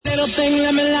little thing,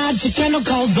 let me light your candle,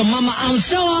 cause the mama, I'm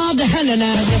sure all the hand and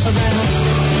yes,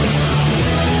 around.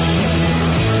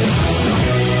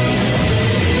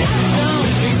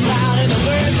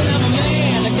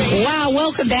 Wow,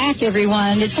 welcome back,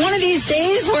 everyone. It's one of these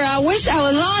days where I wish I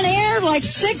was on air like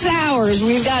 6 hours.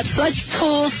 We've got such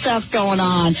cool stuff going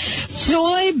on.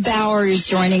 Joy Bauer is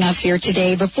joining us here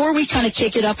today. Before we kind of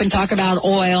kick it up and talk about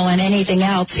oil and anything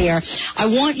else here, I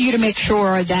want you to make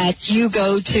sure that you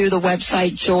go to the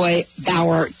website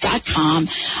joybauer.com,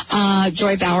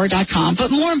 joybauer.com.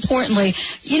 But more importantly,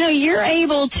 you know, you're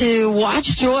able to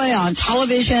watch Joy on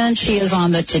television. She is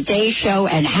on the Today Show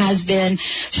and has been.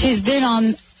 She's been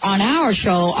on our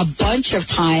show a bunch of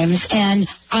times, and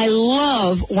I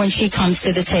love when she comes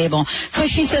to the table because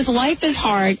she says life is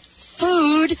hard.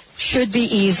 Food should be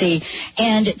easy,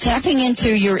 and tapping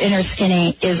into your inner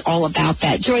skinny is all about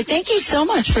that. Joy, thank you so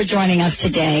much for joining us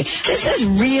today. This is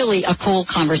really a cool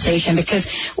conversation because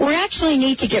we actually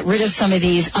need to get rid of some of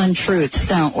these untruths,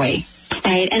 don't we?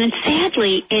 Right, and it's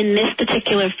sadly, in this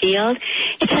particular field,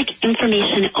 it's like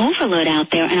information overload out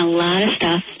there, and a lot of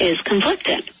stuff is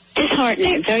conflicted.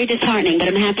 Disheartening, very disheartening, but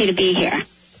I'm happy to be here.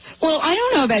 Well, I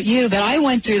don't know about you, but I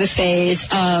went through the phase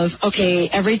of, okay,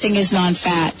 everything is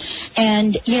non-fat.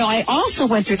 And, you know, I also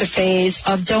went through the phase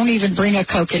of don't even bring a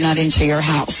coconut into your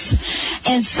house.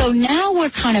 And so now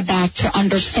we're kind of back to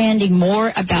understanding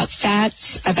more about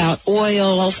fats, about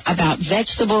oils, about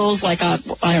vegetables, like I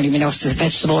don't even know if it's a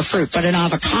vegetable or fruit, but an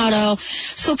avocado.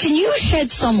 So can you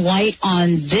shed some light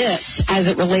on this as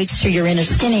it relates to your inner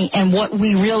skinny and what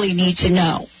we really need to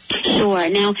know? Sure.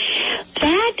 Now,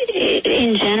 fat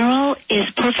in general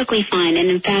is perfectly fine, and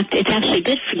in fact, it's actually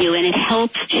good for you, and it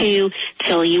helps to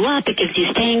fill you up. It gives you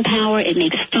staying power. It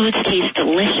makes foods taste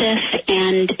delicious,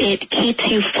 and it keeps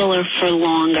you fuller for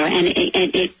longer, and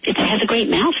it has a great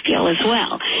mouthfeel as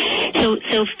well.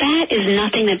 So fat is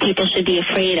nothing that people should be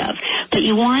afraid of, but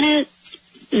you want to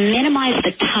minimize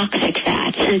the toxic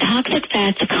fats, and toxic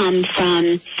fats come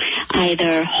from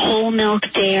either whole milk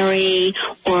dairy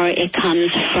or it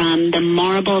comes from the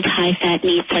marbled high-fat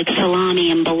meats like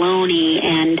salami and bologna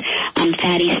and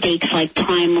fatty steaks like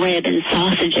prime rib and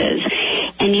sausages.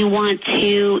 And you want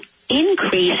to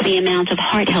increase the amount of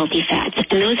heart-healthy fats,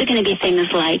 and those are going to be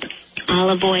things like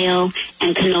olive oil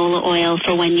and canola oil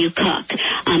for when you cook.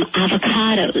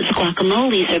 Avocados,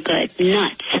 guacamoles are good,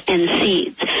 nuts and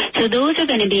seeds. So those are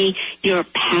going to be your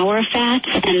power fats,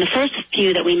 and the first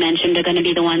few that we mentioned are going to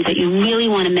be the ones that you really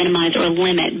want to minimize or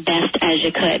limit best as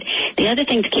you could. The other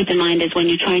thing to keep in mind is when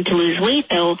you're trying to lose weight,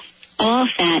 though, all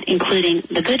fat, including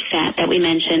the good fat that we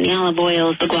mentioned, the olive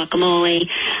oils, the guacamole,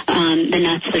 the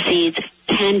nuts, the seeds,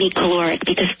 can be caloric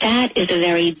because fat is a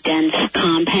very dense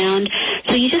compound.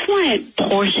 So you just want to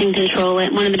portion control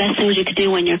it. One of the best things you could do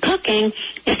when you're cooking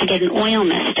is to get an oil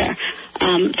mister.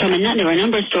 There are a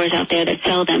number of stores out there that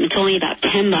sell them. It's only about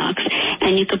 $10,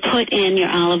 and you could put in your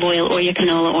olive oil or your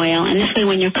canola oil, and this way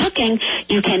when you're cooking,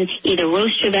 you can either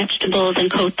roast your vegetables and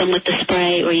coat them with the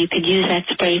spray, or you could use that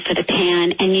spray for the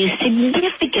pan, and you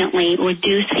significantly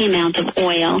reduce the amount of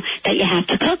oil that you have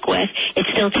to cook with. It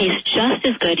still tastes just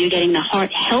as good. You're getting the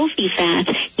heart-healthy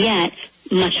fats, yet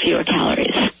much fewer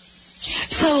calories.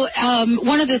 So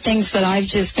one of the things that I've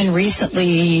just been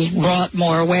recently brought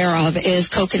more aware of is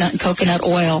coconut and coconut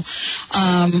oil.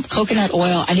 Coconut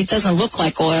oil, and it doesn't look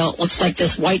like oil. It looks like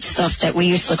this white stuff that we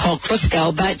used to call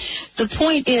Crisco. But the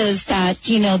point is that,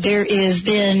 you know, there has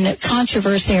been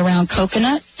controversy around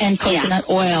coconut and coconut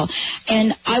oil.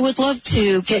 And I would love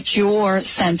to get your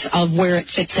sense of where it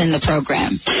fits in the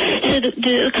program. So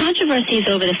the controversy is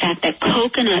over the fact that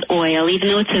coconut oil, even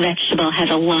though it's a vegetable,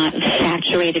 has a lot of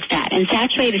saturated fat. And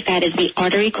saturated fat is the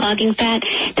artery clogging fat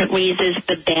that raises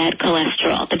the bad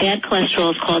cholesterol. The bad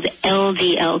cholesterol is called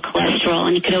LDL cholesterol,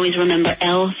 and you could always remember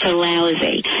L for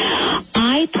lousy.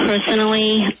 I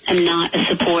personally am not a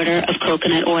supporter of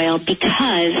coconut oil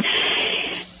because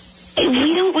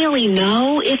we don't really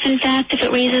know if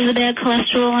it raises the bad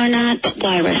cholesterol or not, but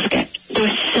why risk it? There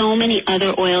are so many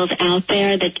other oils out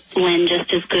there that lend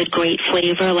just as good, great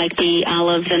flavor, like the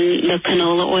olive and the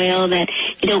canola oil, that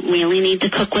you don't really need to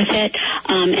cook with it.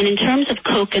 And in terms of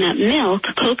coconut milk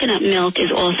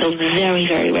is also very,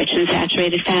 very rich in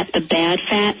saturated fat, the bad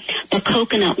fat. But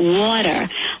coconut water,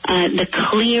 the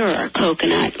clearer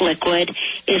coconut liquid,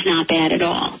 is not bad at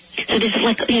all. So there's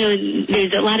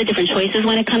there's a lot of different choices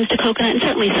when it comes to coconut, and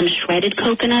certainly some shredded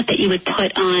coconut that you would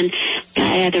put on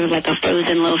either like a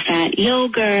frozen low-fat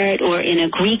yogurt or in a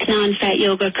Greek non-fat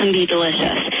yogurt can be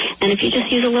delicious. And if you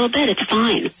just use a little bit, it's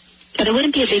fine. But I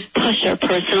wouldn't be a big pusher,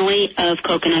 personally, of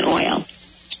coconut oil.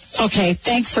 Okay,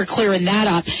 thanks for clearing that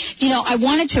up. You know, I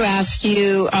wanted to ask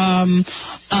you,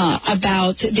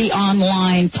 about the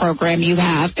online program you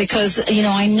have, because, you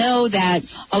know, I know that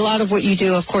a lot of what you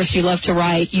do, of course, you love to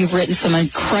write. You've written some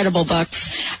incredible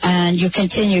books, and you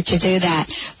continue to do that.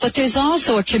 But there's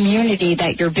also a community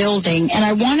that you're building, and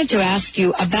I wanted to ask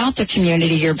you about the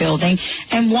community you're building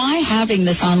and why having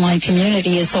this online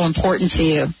community is so important to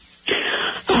you.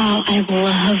 Oh, I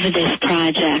love this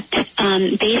project.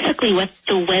 Basically, what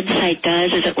the website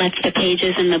does is it lets the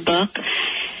pages in the book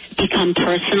become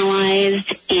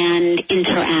personalized and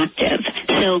interactive.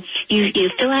 So you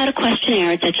fill out a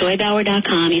questionnaire. It's at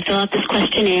joybauer.com. You fill out this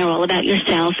questionnaire all about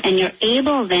yourself, and you're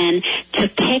able then to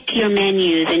pick your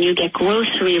menus, and you get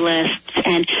grocery lists,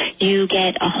 and you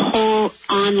get a whole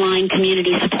online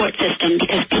community support system,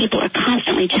 because people are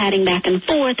constantly chatting back and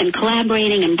forth and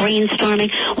collaborating and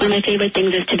brainstorming. One of my favorite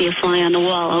things is to be a fly on the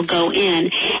wall. I'll go in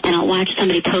and I'll watch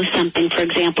somebody post something. For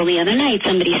example, the other night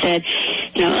somebody said,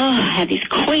 you know, I have these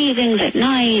cravings at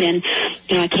night, and,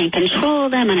 you know, I can't control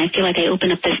them, and I feel like I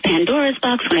open up this Pandora's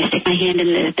box when I stick my hand in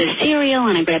the cereal,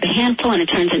 and I grab a handful, and it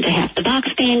turns into half the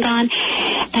box being gone.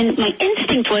 And my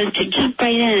instinct was to jump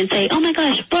right in and say, oh my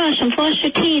gosh, brush and floss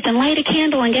your teeth and light a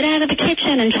candle and get out of the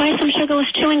kitchen and try some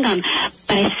sugarless chewing gum.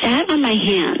 But I sat on my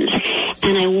hands,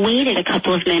 and I waited a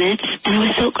couple of minutes, and I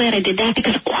was so glad I did that,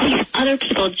 because all these other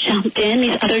people jumped in,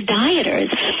 these other dieters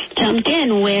jumped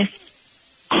in with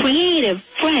creative,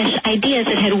 fresh ideas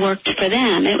that had worked for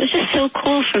them. It was just so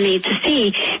cool for me to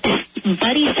see this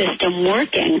buddy system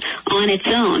working on its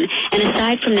own. And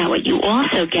aside from that, what you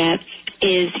also get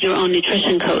is your own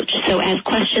nutrition coach. So as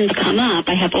questions come up,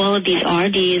 I have all of these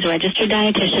RDs, registered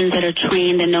dietitians, that are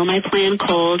trained and know my plan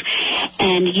cold,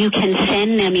 and you can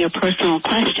send them your personal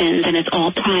questions, and it's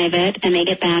all private, and they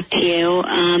get back to you.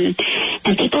 And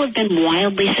people have been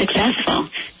wildly successful.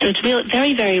 So it's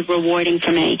very, very rewarding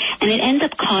for me. And it ends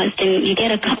up costing, you get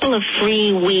a couple of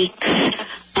free weeks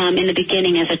in the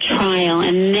beginning as a trial,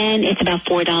 and then it's about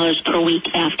 $4 per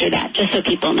week after that, just so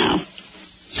people know.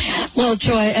 Well,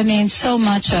 Joy, I mean, so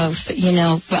much of, you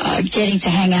know, getting to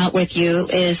hang out with you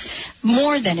is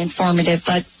more than informative,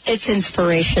 but it's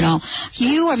inspirational.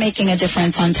 You are making a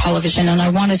difference on television, and I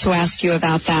wanted to ask you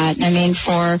about that. I mean,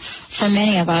 for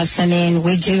many of us, I mean,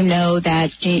 we do know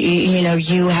that, you know,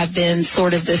 you have been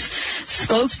sort of this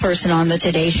spokesperson on the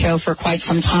Today Show for quite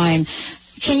some time.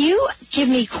 Can you give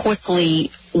me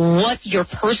quickly what your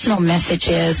personal message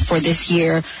is for this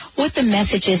year, what the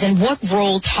message is, and what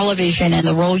role television and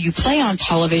the role you play on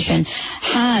television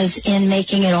has in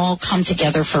making it all come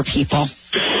together for people?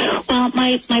 Well,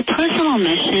 my personal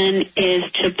mission is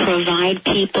to provide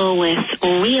people with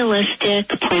realistic,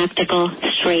 practical,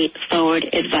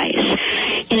 straightforward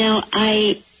advice. You know,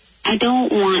 I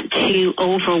don't want to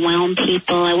overwhelm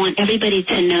people. I want everybody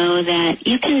to know that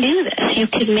you can do this. You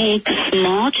can make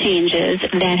small changes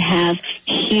that have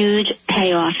huge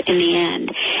payoff in the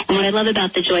end. And what I love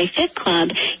about the Joy Fit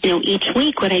Club, you know, each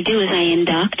week what I do is I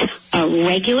induct a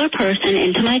regular person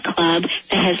into my club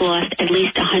that has lost at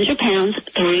least 100 pounds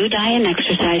through diet and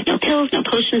exercise. No pills, no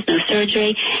potions, no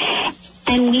surgery.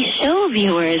 And we show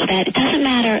viewers that it doesn't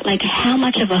matter, like, how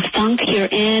much of a funk you're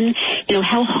in, you know,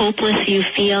 how hopeless you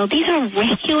feel. These are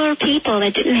regular people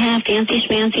that didn't have fancy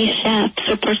schmancy chefs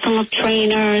or personal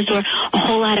trainers or a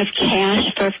whole lot of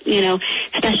cash for, you know,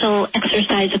 special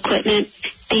exercise equipment.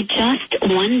 They just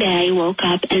one day woke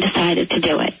up and decided to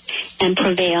do it and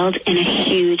prevailed in a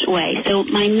huge way. So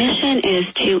my mission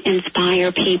is to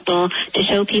inspire people, to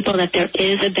show people that there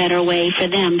is a better way for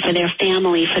them, for their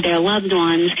family, for their loved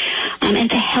ones, and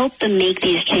to help them make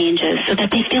these changes so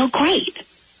that they feel great.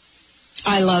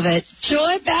 I love it.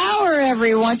 Joy Bauer,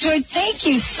 everyone. Joy, thank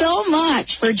you so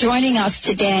much for joining us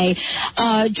today.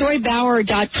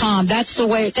 Joybauer.com. That's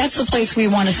the place we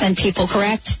want to send people,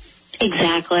 correct?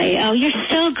 Exactly. Oh, you're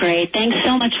so great. Thanks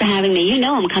so much for having me. You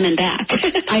know I'm coming back.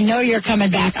 I know you're coming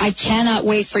back. I cannot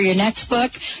wait for your next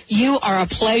book. You are a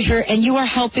pleasure, and you are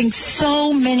helping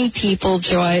so many people,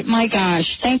 Joy. My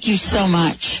gosh, thank you so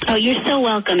much. Oh, you're so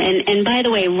welcome. And by the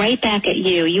way, right back at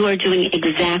you. You are doing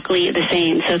exactly the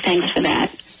same, so thanks for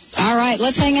that. All right,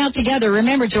 let's hang out together.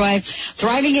 Remember, Joy,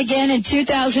 thriving again in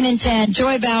 2010.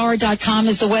 Joybauer.com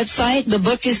is the website. The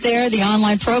book is there. The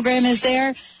online program is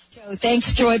there.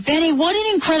 Thanks, Joy. Benny, what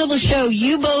an incredible show.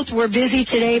 You both were busy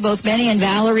today, both Benny and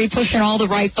Valerie, pushing all the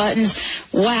right buttons.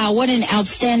 Wow, what an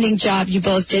outstanding job you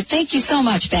both did. Thank you so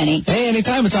much, Benny. Hey,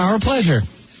 anytime. It's our pleasure.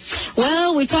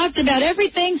 Well, we talked about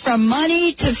everything from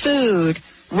money to food,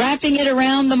 wrapping it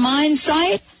around the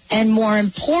mindset, and more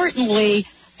importantly,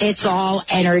 it's all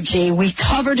energy. We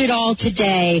covered it all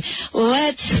today.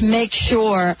 Let's make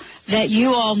sure that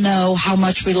you all know how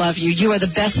much we love you. You are the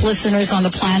best listeners on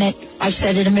the planet. I've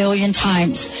said it a million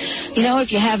times. You know,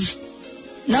 if you have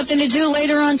Nothing to do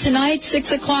later on tonight,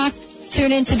 6 o'clock.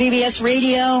 Tune in to BBS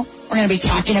Radio. We're going to be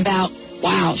talking about,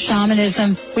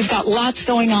 shamanism. We've got lots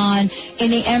going on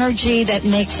in the energy that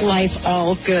makes life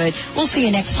all good. We'll see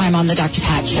you next time on the Dr.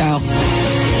 Pat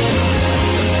Show.